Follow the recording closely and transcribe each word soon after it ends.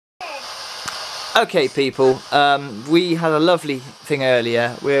Okay, people, we had a lovely thing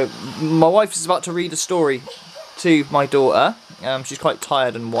earlier. My wife is about to read a story to my daughter. She's quite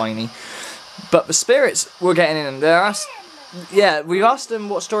tired and whiny. But the spirits were getting in, and we've asked them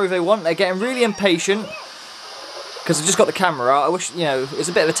what story they want. They're getting really impatient because I've just got the camera out. I wish, it's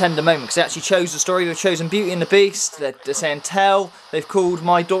a bit of a tender moment because they actually chose the story. They've chosen Beauty and the Beast. They're saying tell. They've called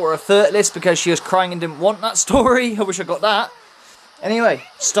my daughter a thirtless because she was crying and didn't want that story. I wish I got that. Anyway,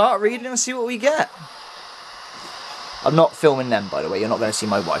 start reading and see what we get. I'm not filming them, by the way. You're not going to see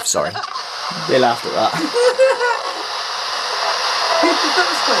my wife, sorry. They laughed at that. That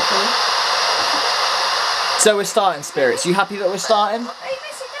was quite funny. So we're starting, spirits. You happy that we're starting? Hey,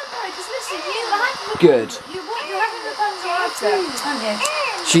 Missy, don't cry, because listen, you have Good. You're having the fun after,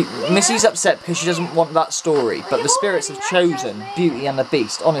 aren't you? Missy's upset because she doesn't want that story, but the spirits have chosen Beauty and the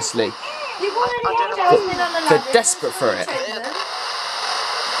Beast, honestly. They're desperate for it.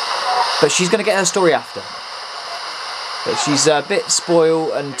 But she's going to get her story after. But she's a bit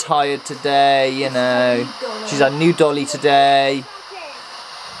spoiled and tired today, She's had a new dolly today.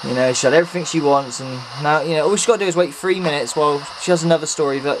 She had everything she wants, and now, all she's got to do is wait 3 minutes while she has another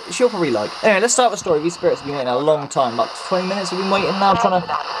story that she'll probably like. Anyway, let's start the story. These spirits have been waiting a long time, like 20 minutes have been waiting now, trying to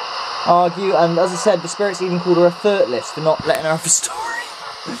argue. And as I said, the spirits even called her a thirtless for not letting her have a story.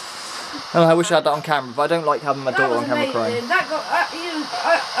 I wish I had that on camera, but I don't like having my daughter on camera crying. That got,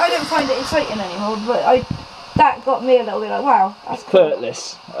 I don't find it exciting anymore, but that got me a little bit like, wow, that's cool.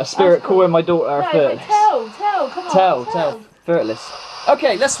 Thirtless. A spirit calling my daughter a thirtless. Tell, come on. Tell. Thirtless.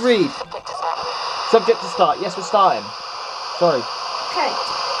 Okay, let's read. Subject to start. Yes, we're starting. Sorry. Okay.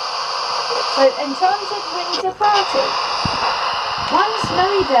 So, Enchanted Winter Party. One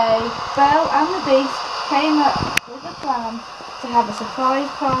snowy day, Belle and the Beast came up with a plan to have a surprise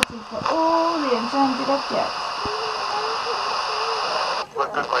party for all the enchanted objects.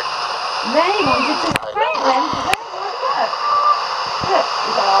 They wanted to thank them for their hard work. Look,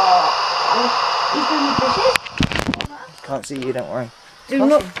 he's doing the dishes. Can't see you, don't worry.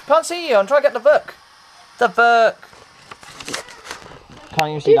 Can't see you, I'm trying to get the book. The book. Can't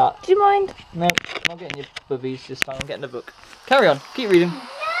even see that. Do you mind? No, I'm not getting your boobies this time, I'm getting the book. Carry on, keep reading.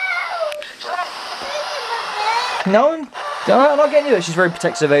 No, I'm not getting you. She's very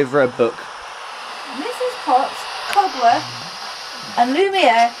protective over her book. Mrs. Potts, Cobworth and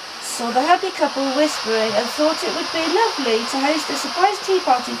Lumiere saw the happy couple whispering and thought it would be lovely to host a surprise tea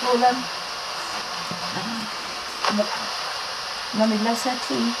party for them. Mummy loves her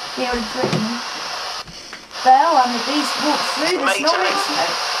tea here in Britain. Belle and the Beast walked through the snowy snow.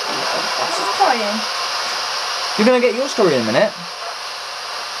 She's crying. You're going to get your story in a minute.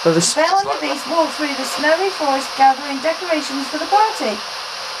 Belle and the Beast walked through the snowy forest gathering decorations for the party.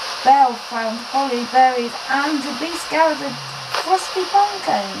 Belle found holly berries and the Beast gathered frosty pine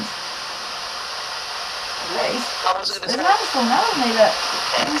cones. There's a handful now, haven't they, look?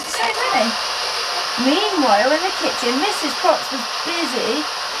 There's so many. Meanwhile, in the kitchen, Mrs. Potts was busy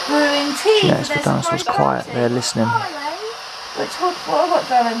brewing tea for their surprise party. Quiet, they're listening. Which, what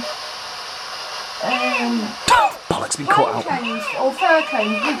darling? Bollocks, been caught out. Cones, or fir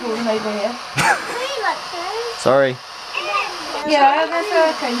cones, we call them over here. Sorry. Yeah, they're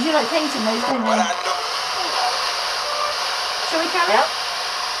fir cones. You like painting those, don't you? Shall we carry on?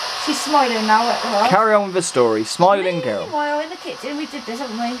 She's smiling now at her. Carry on with the story. Smiling girl. Meanwhile, in the kitchen, we did this,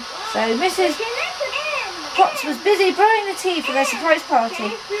 haven't we? So, Mrs. Potts was busy brewing the tea for their surprise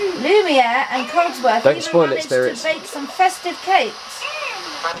party. Lumiere and Cogsworth Don't spoil it, spirits. to bake some festive cakes.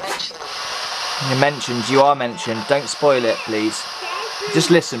 You are mentioned. Don't spoil it, please.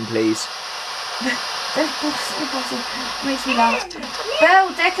 Just listen, please. Makes me laugh.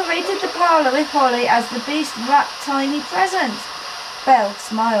 Belle decorated the parlour with holly as the Beast wrapped tiny presents. Belle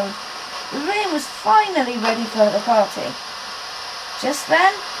smiled. The room was finally ready for the party. Just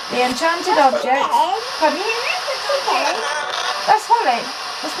then, the enchanted object... Pardon? That's holly.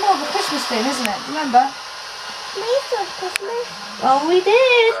 That's more of a Christmas thing, isn't it? Remember? We saw Christmas. Oh, we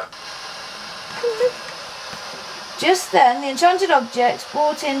did. Just then, the enchanted object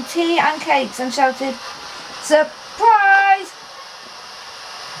brought in tea and cakes and shouted, "Surprise!"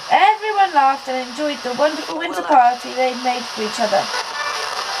 Everyone laughed and enjoyed the wonderful winter party they'd made for each other.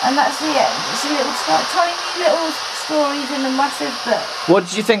 And that's the end. It's a little tiny little stories in a massive book. What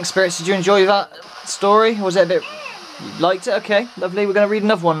did you think, spirits? Did you enjoy that story? Was it a bit... You liked it? Okay, lovely. We're going to read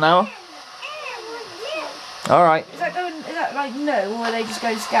another one now. Alright. Is that like no, or are they just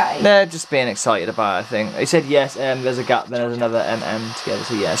going scatty? They're just being excited about it, I think. They said yes, there's a gap, then there's another MM together,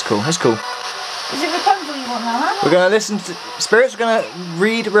 so yeah, it's cool. It's cool. Is it Rapunzel you want now, huh? We're going to listen to... Spirits, we're going to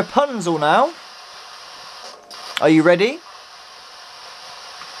read Rapunzel now. Are you ready?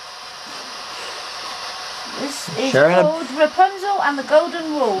 is called Rapunzel and the Golden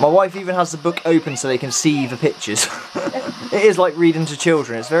Rule. My wife even has the book open so they can see the pictures. It is like reading to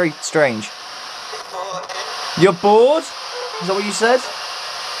children. It's very strange. You're bored? Is that what you said?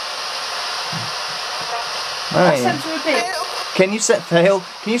 Ask them to repeat. Can you fail?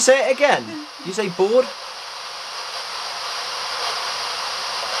 Can you say it again? You say bored?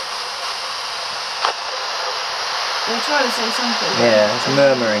 They're trying to say something. Yeah, it's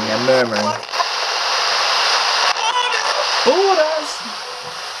murmuring. They're murmuring. Borders!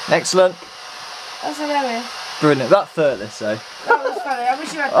 Excellent. That's hilarious. Brilliant. That furthest though. That was funny. I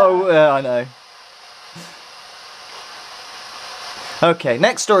wish you had that. Oh, yeah, I know. Okay,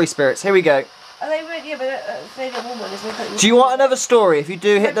 next story, spirits. Here we go. Are they really? Yeah, but they don't want one. Do you want another story? If you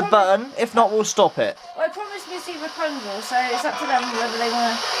do, hit the button. If not, we'll stop it. Well, I promised Missy Rapunzel, so it's up to them whether they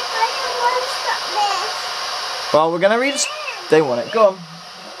want to. Well, we're going to read... They want it. Go on.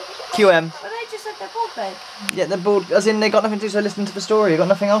 QM. Well, they just said they're bored, babe. Yeah, they're bored. As in, they got nothing to do, so listen to the story. They've got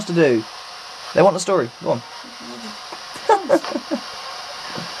nothing else to do. They want the story. Go on.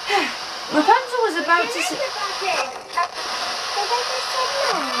 Rapunzel was about to see...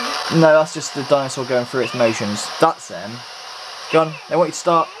 No, that's just the dinosaur going through its motions. That's them. Go on. They want you to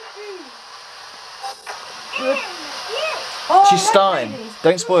start. Oh, She's starting.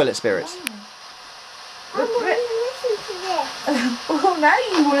 Don't spoil it, spirits. Oh, now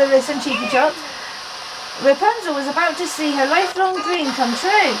you want to listen, cheeky chops. Rapunzel was about to see her lifelong dream come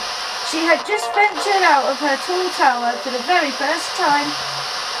true. She had just ventured out of her tall tower for the very first time.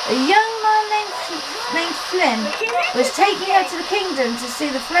 A young man named Flynn was taking her to the kingdom to see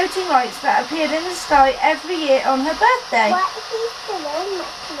the floating lights that appeared in the sky every year on her birthday. What is he doing,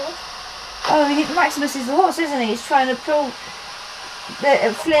 Maximus? Oh, Maximus is the horse, isn't he? He's trying to pull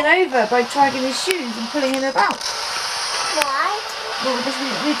Flynn over by dragging his shoes and pulling him about. Why? Well, we'll just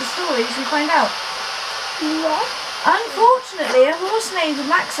read the story, we find out. Yes. Unfortunately, a horse named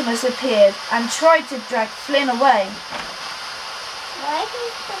Maximus appeared and tried to drag Flynn away. Why is he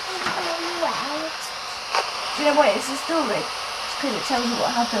doing well? Do you know what? It's a story. It's because it tells you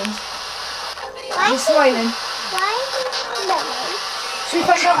what happens. Why He's smiling. Why is he smiling?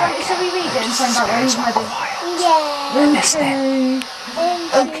 Shall we read it and find out where he's headed? Yeah.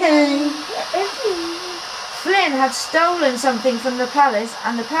 Okay. Flynn had stolen something from the palace,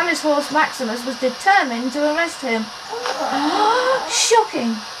 and the palace horse Maximus was determined to arrest him.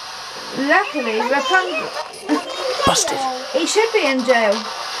 Shocking! Luckily, Rapunzel... Busted. He should be in jail.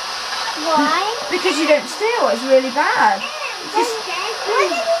 Why? Because you don't steal, it's really bad. Why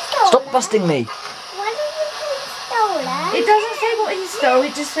did he steal? Stop busting me. Why did you say stolen? It doesn't say what he stole,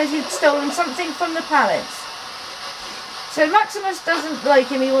 it just says he'd stolen something from the palace. So Maximus doesn't like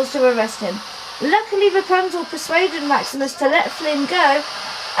him, he wants to arrest him. Luckily, Rapunzel persuaded Maximus to let Flynn go,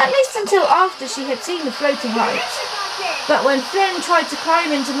 at least until after she had seen the floating lights. But when Flynn tried to climb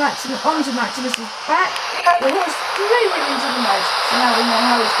onto Maximus's back, the horse threw him into the mud. So now we know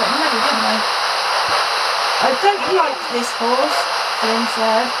how he's got muddy, don't we? I don't like this horse, Flynn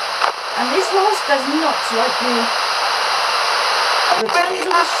said, and this horse does not like me.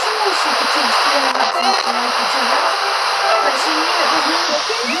 Rapunzel was sure she could teach Flynn and Maximus to like each other, but she knew it was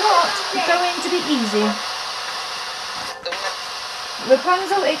not going to be easy.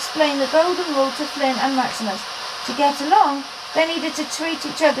 Rapunzel explained the golden rule to Flynn and Maximus. To get along, they needed to treat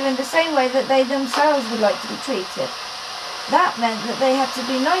each other in the same way that they themselves would like to be treated. That meant that they had to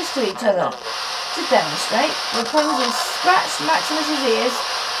be nice to each other. To demonstrate, Rapunzel scratched Maximus's ears.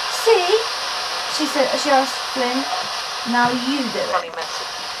 See? She asked Flynn. Now you do it.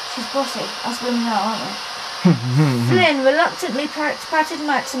 She's bossy. Us women are, aren't we? Flynn reluctantly patted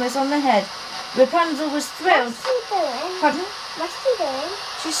Maximus on the head. Rapunzel was thrilled. What's he doing? Pardon? What's he doing?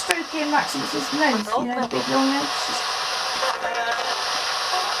 She's stroking Maximus's nose, you know, big long nose.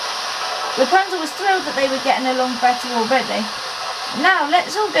 Rapunzel was thrilled that they were getting along better already. Now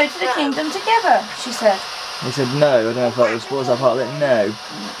let's all go to the kingdom together, she said. He said no. I don't know if that was... What was that part of it? No.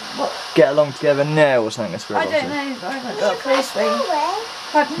 What? Get along together now or something. I don't know. I haven't got a clue, sweetie.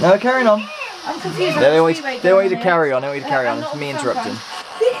 Pardon? No, carrying on. I'm confused. They want you to carry on. They want you to carry on. It's me interrupting.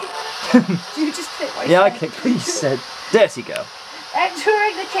 Do you just click what you Yeah, I said? clicked. Please said. Dirty girl.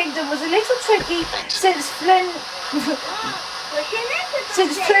 Entering the kingdom was a little tricky since Flynn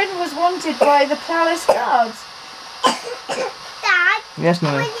was wanted by the palace guards. Dad, Yes,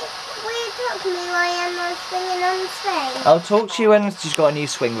 Mummy. will you talk to me while I'm not swinging on the swing? I'll talk to you when she's got a new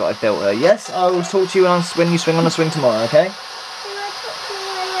swing that I built her. Yes, I will talk to you when you swing on the swing tomorrow, okay? Will you talk to me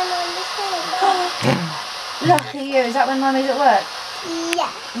when I'm on the swing? Lucky you. Is that when Mummy's at work?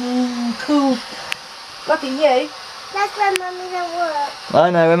 Yeah. Cool. Lucky you. That's when Mummy's at work. I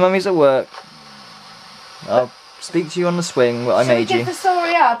know, when Mummy's at work. I'll speak to you on the swing. What I made Should we you. give the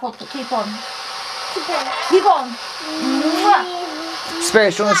story up or keep on? Keep on. Mwah.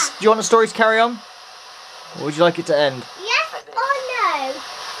 Spirit, do you want the story to carry on? Or would you like it to end? Yes or no?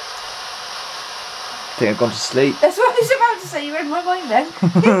 I think I've gone to sleep. That's what I was about to say. You read my mind then.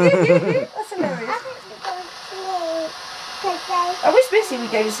 That's hilarious. I wish Missy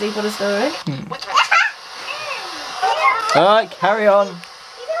would go to sleep on a story. Alright, carry on. You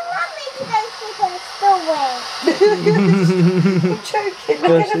don't want me to go sleep on a story. I'm joking.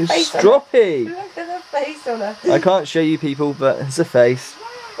 Look at her face on her. Stroppy. Look at her face on her. I can't show you people, but it's a face.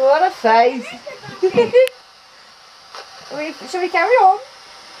 What a face. Shall we carry on?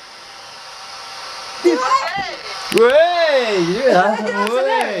 Way! Yeah,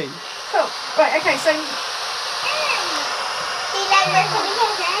 way! Cool. Right, okay, so do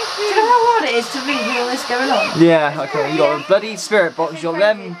you know how hard it is to read with all this going on? Yeah, okay, you got a bloody spirit box, you got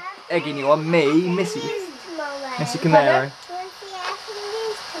them egging you on, me, Missy Camaro.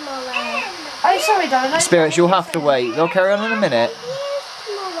 Oh, sorry, darling. Spirits, you'll have to wait. They'll carry on in a minute.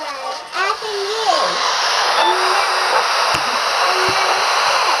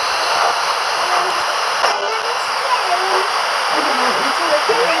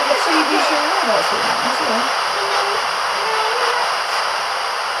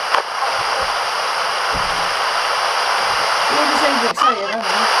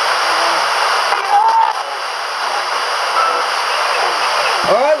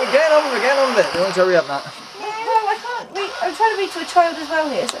 Alright, we're getting on with it. Don't hurry up, Matt. No, I can't read. I'm trying to read to a child as well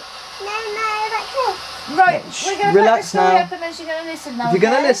here. So. No, Right, we're going to relax now. up and then she's going to listen now. If you're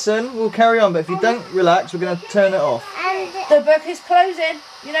going to listen, we'll carry on, but if you don't relax, we're going to turn it off. The book is closing.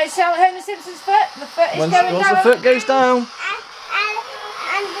 You know, Homer Simpson's foot? The foot is going down. Once the foot goes down.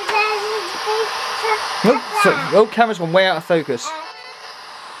 Oh, camera's gone way out of focus.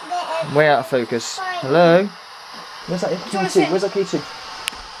 Way out of focus. Hello? Where's that key to? Where's that key to?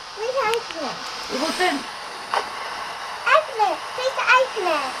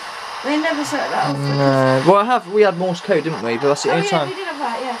 They never set that off. No. Well, we had Morse code, didn't we? But that's the only time. We did have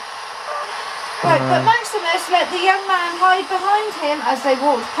that, yeah. Right, but Maximus let the young man hide behind him as they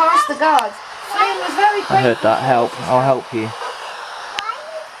walked past the guards. Flynn was very grateful. I heard that. Help. I'll help you.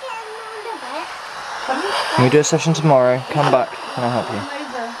 Can we do a session tomorrow? Come back and I'll help you.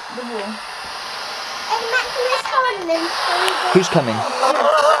 Who's coming?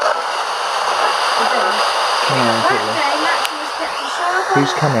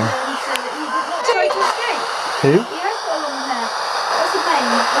 Who's coming? Who?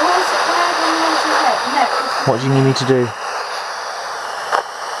 What do you need me to do?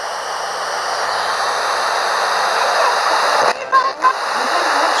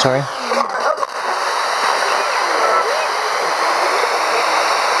 Sorry?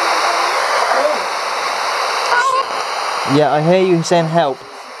 Yeah, I hear you saying help.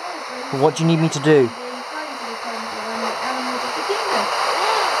 But what do you need me to do?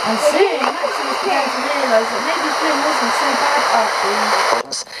 And soon, Maximus began to realise that maybe Flynn wasn't so bad after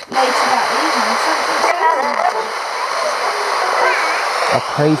all. Later that evening, something happened. I'll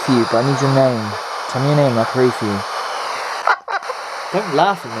pray for you, but I need your name. Tell me your name and I'll pray for you. Don't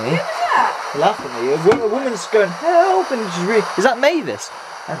laugh at me. Who was that? Laugh at me. A woman's going, help, and she's really... Is that Mavis?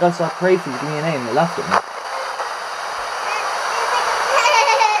 And I said, I'll pray for you, give me your name, and they laughed at me.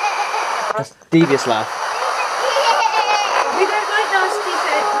 That's a devious laugh. We don't like nasty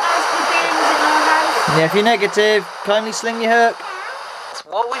beings in our house. Yeah, if you're negative, kindly sling your hook. That's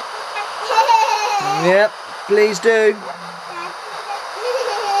what we... Yep, please do.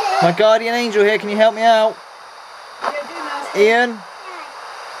 My guardian angel here, can you help me out? Ian?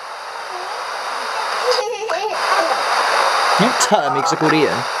 Don't tutter me because I called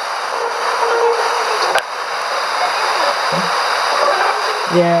Ian.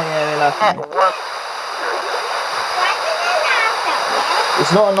 Yeah, they laugh at me.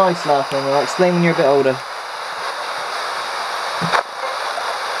 It's not a nice laugh, I'll explain when you're a bit older.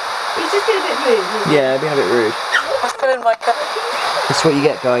 He's just been a bit rude. Yeah, being a bit rude. I'm still in my car. That's what you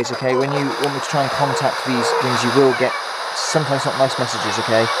get, guys, okay? When you want me to try and contact these things, you will get sometimes not nice messages,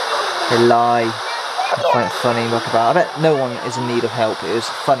 okay? They lie, they find it funny, muck about. I bet no one is in need of help. It was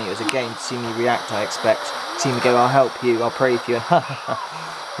funny, it was a game to see me react, I expect. See me go, I'll help you, I'll pray for you,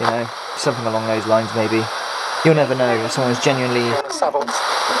 you know, something along those lines maybe. You'll never know if someone's genuinely in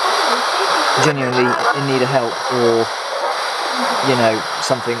need of help, or, you know,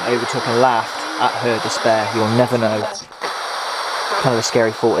 something overtook and laughed at her despair. You'll never know. Kind of a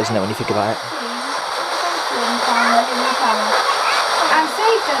scary thought, isn't it, when you think about it?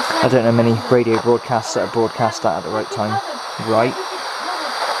 I don't know many radio broadcasts that are broadcast at the right time. Right?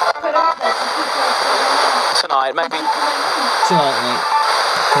 Tonight, maybe. Tonight, mate.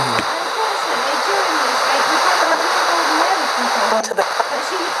 Unfortunately, during this date, we had a difficult nervous control, but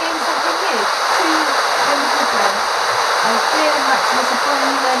she would gain something new. Two wonderful friends. And Cleo and Maximus are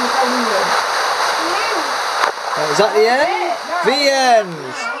finally learning the golden rule. Is that the end? The end.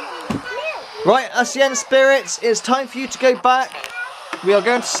 Right, that's the end, spirits. It's time for you to go back. We are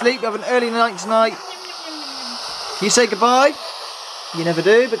going to sleep. We have an early night tonight. Can you say goodbye? You never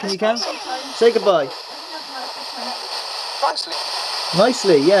do, but can you say goodbye? Nicely.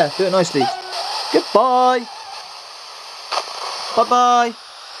 Nicely, yeah, do it nicely. Goodbye. Bye-bye.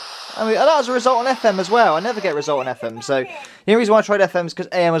 And that was a result on FM as well. I never get a result on FM, so the only reason why I tried FM is because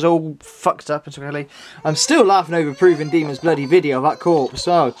AM was all fucked up and so really. I'm still laughing over Proving Demon's bloody video of that corpse.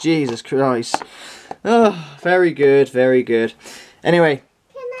 Oh, Jesus Christ. Oh, very good, very good. Anyway,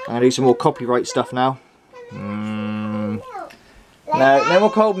 I'm going to do some more copyright stuff now. No, no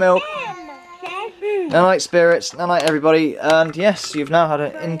more cold milk. No night, spirits. No night, everybody. And yes, you've now had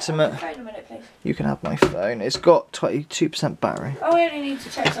an intimate... You can have my phone. It's got 22% battery. Oh, we only need to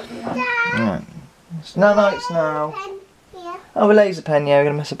check something out. Right. No nights now. Oh, a laser pen, yeah, we're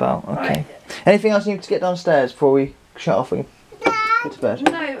going to mess about. Okay. Right. Anything else you need to get downstairs before we shut off and go to bed?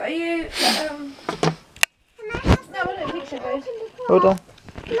 No, are you... No, I don't think so, babe. Hold on.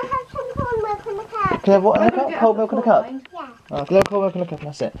 Can I have some cold milk in the cup? Can I have what in the cup? Cold milk in the cup? Yeah. Oh, can I have cold milk in the cup and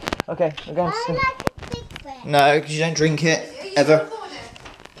that's it. Okay, we're going to I sleep. like a big one. No, because you don't drink it, ever.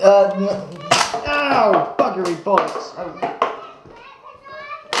 No. Ow! Buggery bollocks. Oh.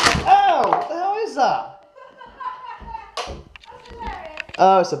 Ow! What the hell is that?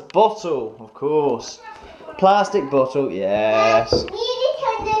 Oh, it's a bottle, of course. Plastic bottle, yes. You need to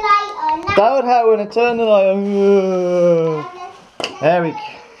turn the light on. That would help when I turn the light on. There we go.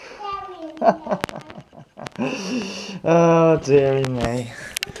 Oh, dearie me.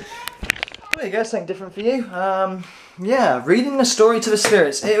 There you go, something different for you. Yeah, reading the story to the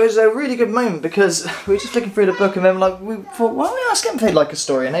spirits. It was a really good moment because we were just flicking through the book and then like we thought, why don't we ask them if they'd like a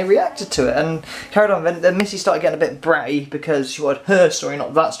story? And they reacted to it and carried on. Then Missy started getting a bit bratty because she wanted her story,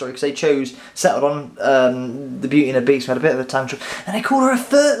 not that story, because they settled on the Beauty and the Beast. We had a bit of a tantrum and they called her a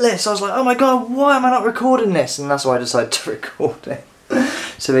Thirtless. I was like, oh my god, why am I not recording this? And that's why I decided to record it.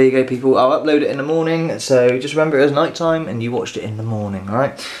 So there you go, people. I'll upload it in the morning. So just remember it was night time and you watched it in the morning,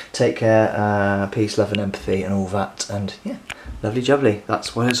 alright? Take care, peace, love and empathy and all that. And yeah, lovely jubbly.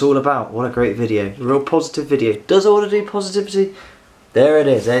 That's what it's all about. What a great video. A real positive video. Does Order do positivity? There it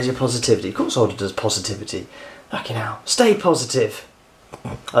is. There's your positivity. Of course Order does positivity. Fucking hell. Stay positive.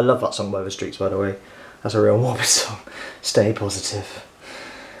 I love that song by The Streets, by the way. That's a real morbid song. Stay positive.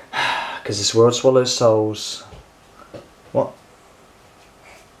 Because this world swallows souls. What?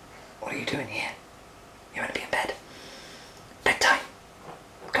 What are you doing here? You want to be in bed? Bedtime.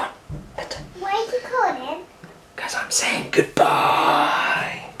 Go on, bedtime. Why are you calling? Because I'm saying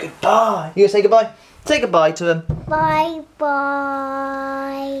goodbye. Goodbye. You gonna say goodbye? Say goodbye to them. Bye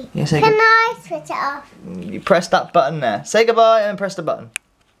bye. You say Can I switch it off? You press that button there. Say goodbye and press the button.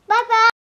 Bye bye.